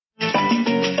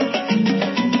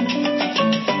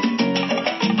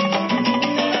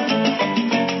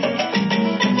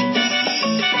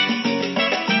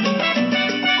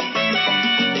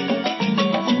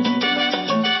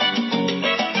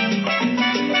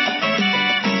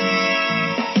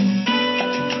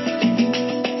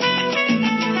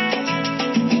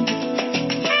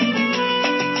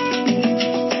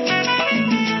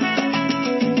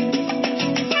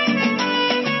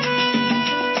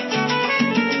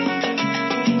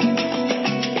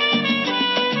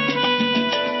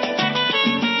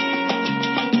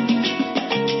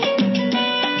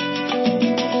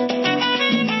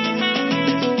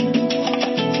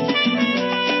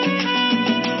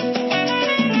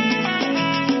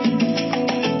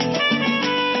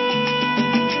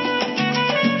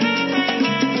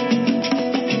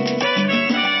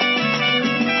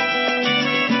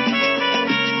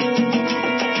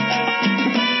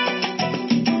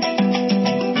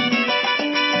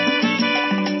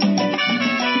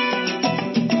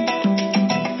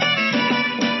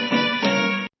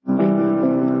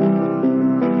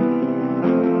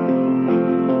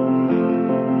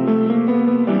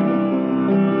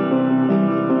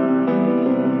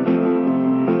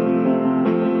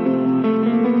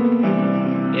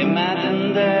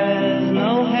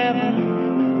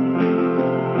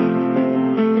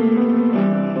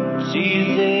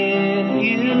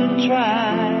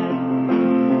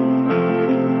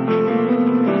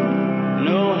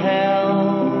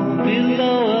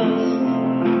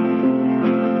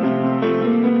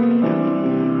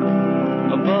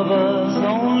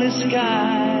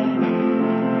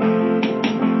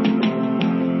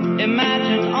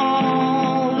Imagine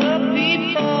all the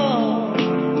people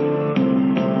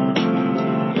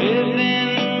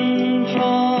living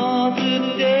for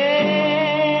today.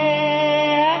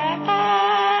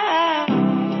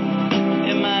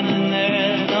 Imagine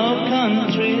there's no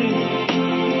country.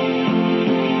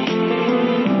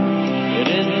 It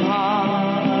isn't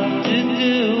hard to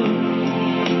do.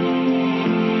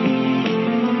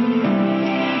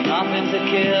 Nothing to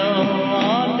kill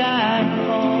or die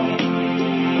for.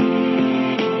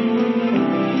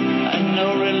 And no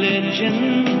religion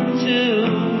too.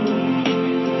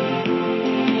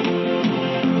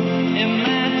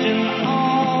 Imagine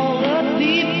all the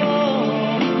people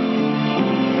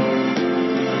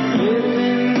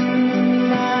living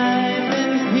life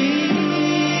in peace.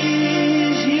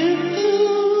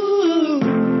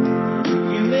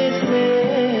 You may say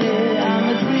I'm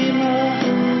a dreamer,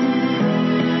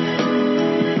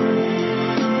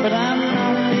 but I'm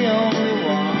not the only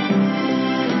one.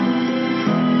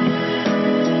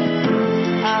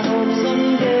 I hope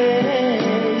someday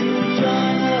you'll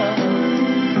join us,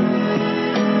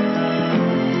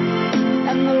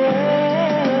 and the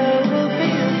world will be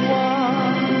as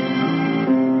one.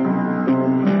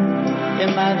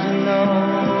 Imagine no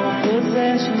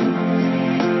possessions.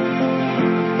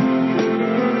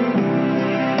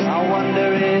 I wonder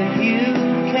if you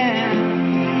can.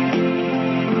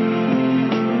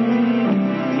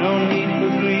 No need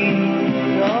for greed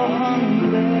or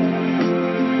hunger.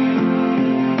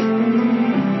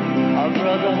 A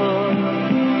brotherhood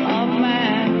of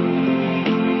man.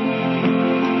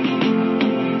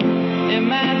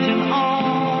 Imagine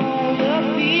all the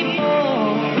people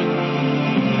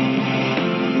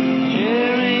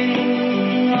sharing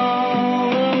all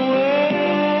the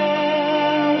world.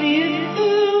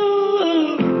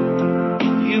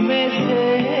 You may say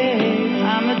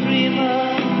I'm a dreamer,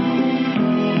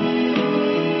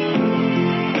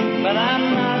 but I'm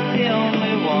not the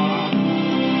only one.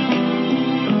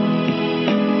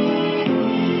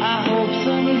 I hope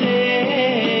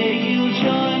someday you'll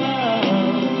join us,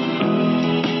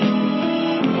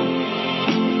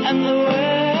 and the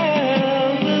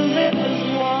world will live as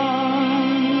one.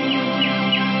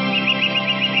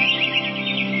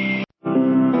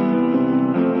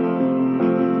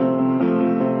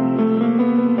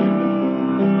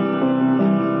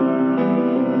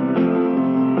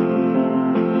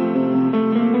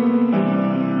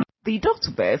 The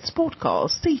Dr. Beth's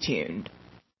podcast. Stay tuned.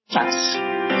 Facts,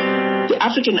 the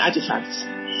African artifacts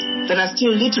that are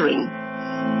still littering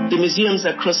the museums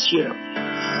across Europe.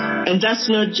 And that's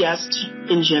not just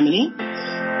in Germany,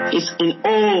 it's in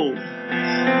all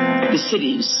the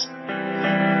cities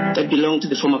that belong to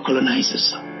the former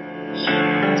colonizers.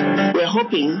 We're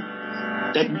hoping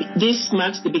that this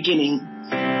marks the beginning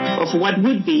of what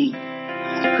would be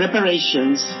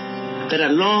reparations that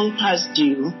are long past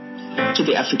due to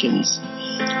the Africans.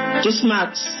 This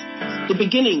marks the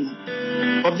beginning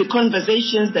of the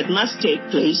conversations that must take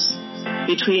place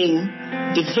between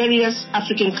the various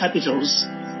African capitals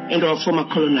and our former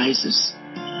colonizers.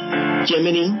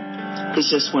 Germany is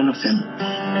just one of them.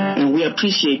 And we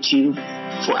appreciate you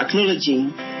for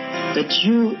acknowledging that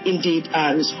you indeed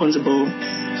are responsible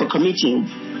for committing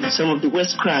some of the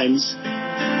worst crimes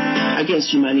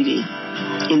against humanity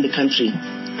in the country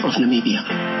of Namibia.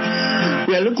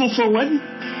 We are looking forward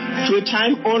to a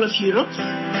time all of Europe,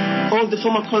 all the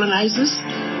former colonizers,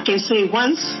 can say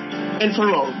once and for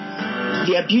all,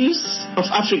 the abuse of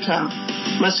Africa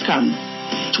must come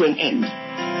to an end.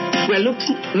 We are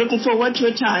looking forward to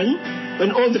a time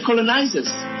when all the colonizers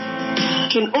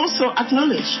can also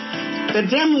acknowledge that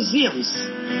their museums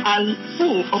are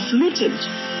full of looted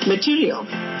material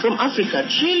from Africa,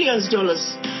 trillions of dollars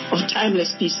of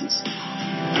timeless pieces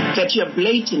that you are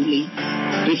blatantly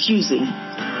refusing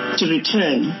to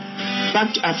return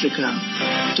back to Africa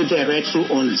to their rightful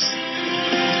owners.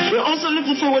 We're also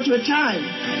looking forward to a time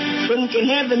when we can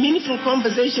have a meaningful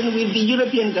conversation with the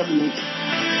European government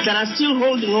that are still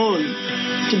holding on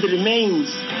to the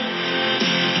remains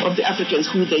of the Africans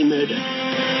who they murdered.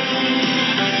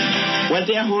 What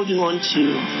they are holding on to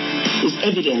is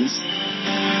evidence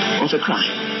of a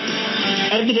crime.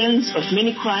 Evidence of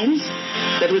many crimes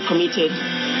that were committed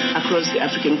across the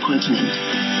African continent.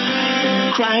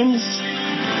 Crimes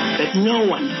that no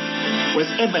one was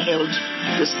ever held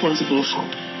responsible for.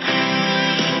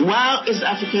 While as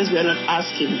Africans we are not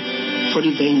asking for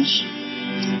revenge,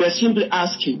 we are simply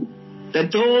asking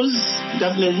that those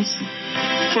governments,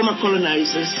 former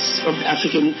colonizers of the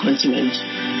African continent,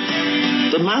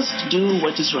 they must do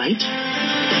what is right,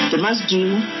 they must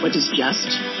do what is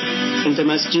just, and they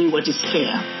must do what is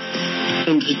fair,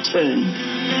 and return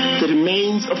the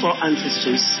remains of our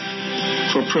ancestors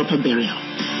for proper burial.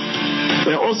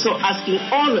 We're also asking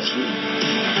all of you,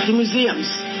 the museums,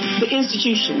 the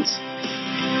institutions,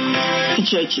 the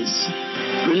churches,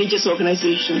 religious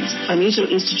organizations, financial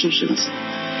institutions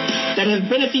that have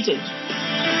benefited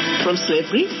from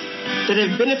slavery, that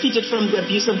have benefited from the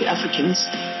abuse of the Africans,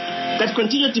 that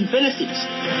continue to benefit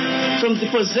from the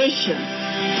possession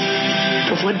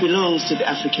of what belongs to the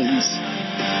Africans.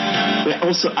 We're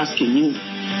also asking you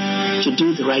to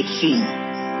do the right thing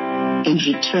and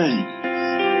return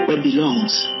what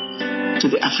belongs to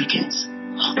the Africans.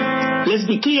 Let's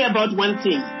be clear about one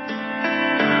thing.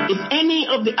 If any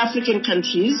of the African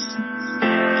countries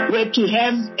were to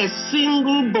have a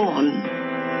single bond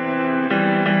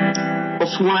of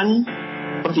one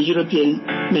of the European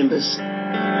members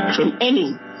from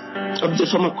any of the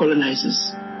former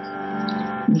colonizers,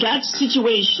 that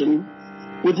situation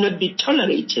would not be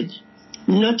tolerated,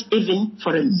 not even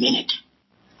for a minute.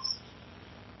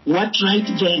 What right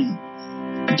then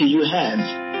do you have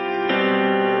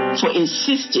for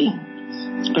insisting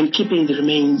on keeping the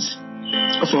remains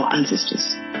of our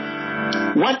ancestors?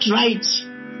 What right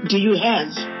do you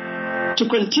have to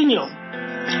continue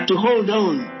to hold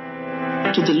on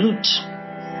to the loot,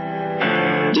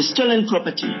 the stolen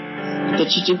property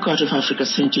that you took out of Africa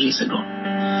centuries ago?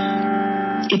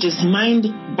 It is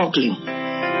mind-boggling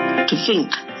to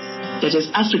think that as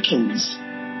Africans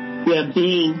we are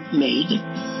being made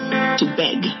to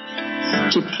beg,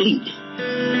 to plead,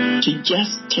 to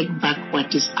just take back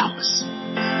what is ours,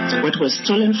 what was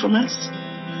stolen from us,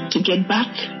 to get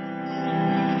back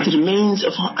the remains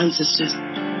of our ancestors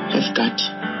have got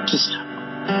to stop.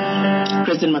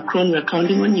 President Macron, we are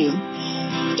counting on you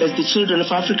as the children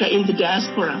of Africa in the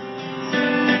diaspora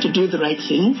to do the right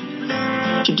thing,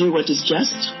 to do what is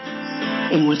just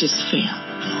and what is fair,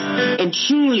 and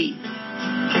truly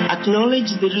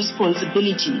acknowledge the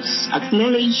responsibilities,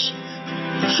 acknowledge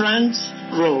France's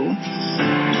role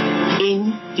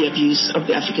in the abuse of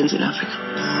the Africans in Africa.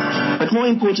 But more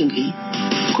importantly,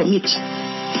 commit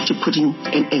to putting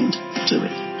an end to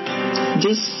it.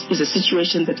 This is a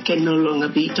situation that can no longer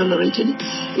be tolerated.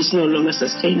 It's no longer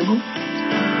sustainable.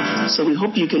 So we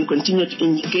hope you can continue to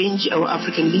engage our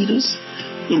African leaders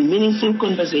in meaningful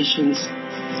conversations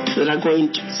that are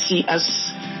going to see us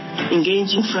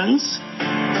engaging France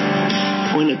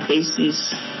on a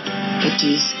basis that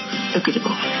is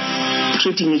equitable,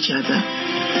 treating each other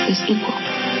as equal,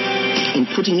 and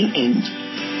putting an end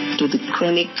to the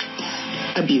chronic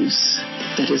abuse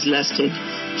that has lasted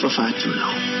for far too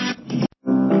long.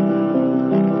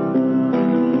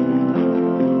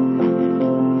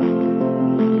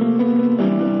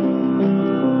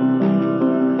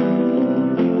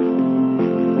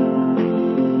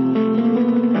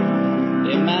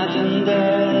 Imagine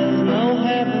there's no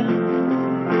heaven.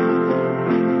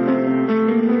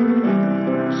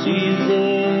 See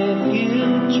if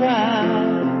you try.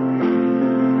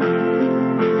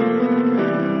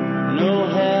 No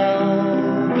hell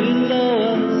below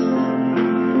us.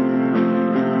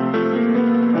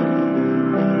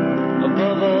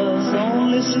 Above us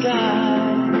only sky.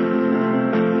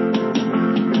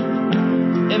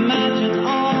 Imagine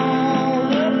all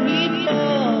the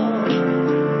people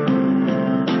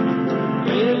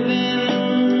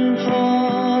living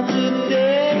for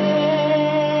today.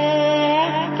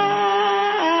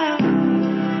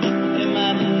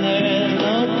 Imagine there's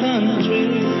no country.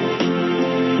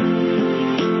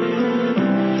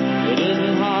 It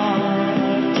isn't hard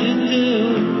to do.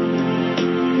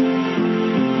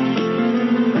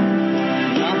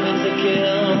 Nothing to kill.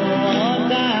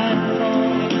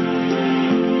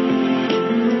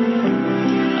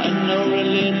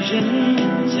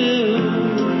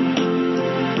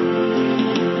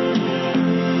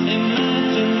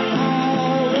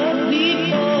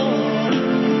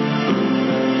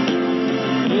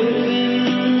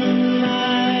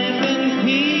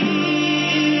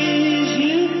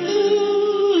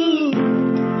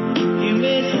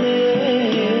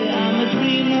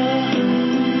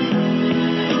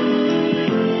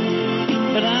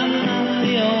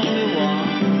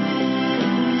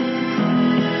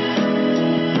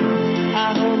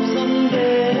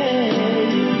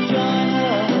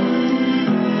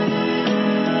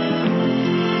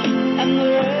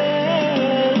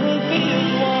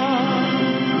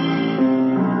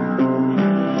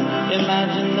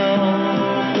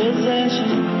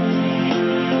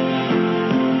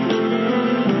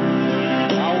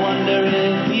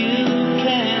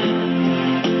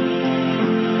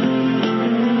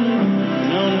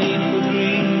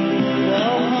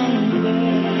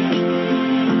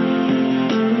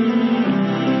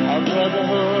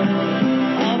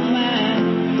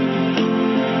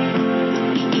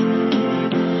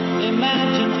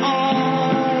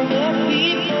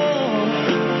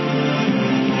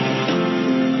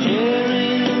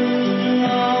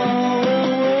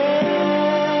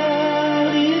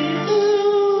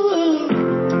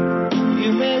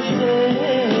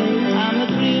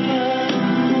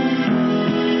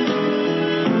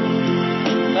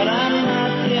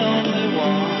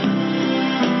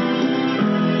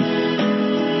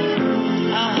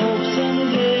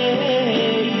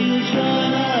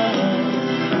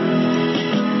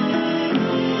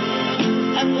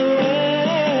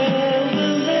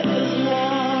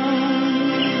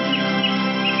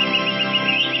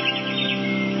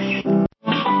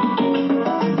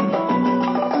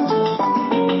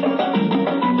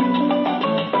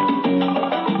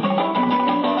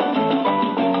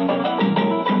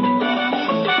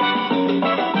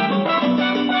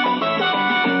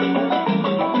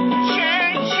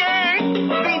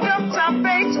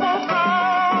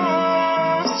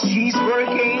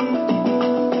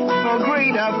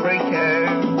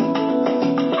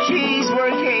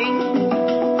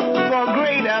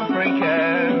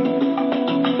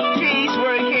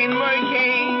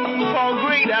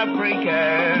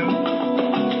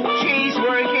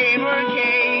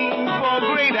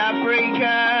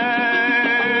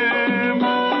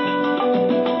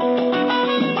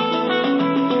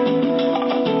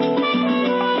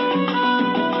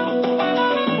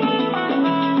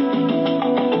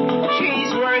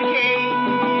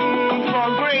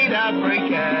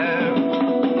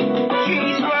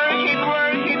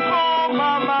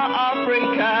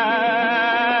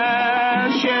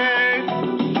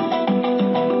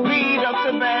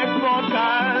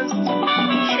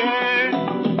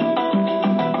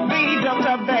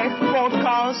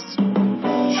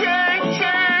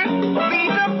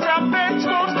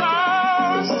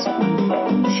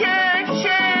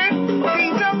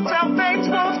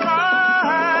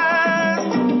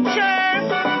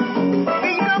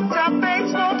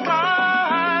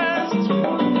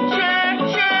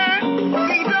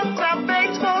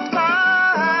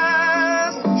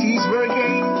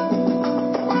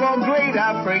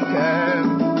 Africa.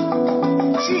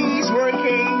 She's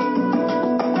working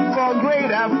for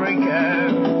great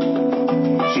Africa.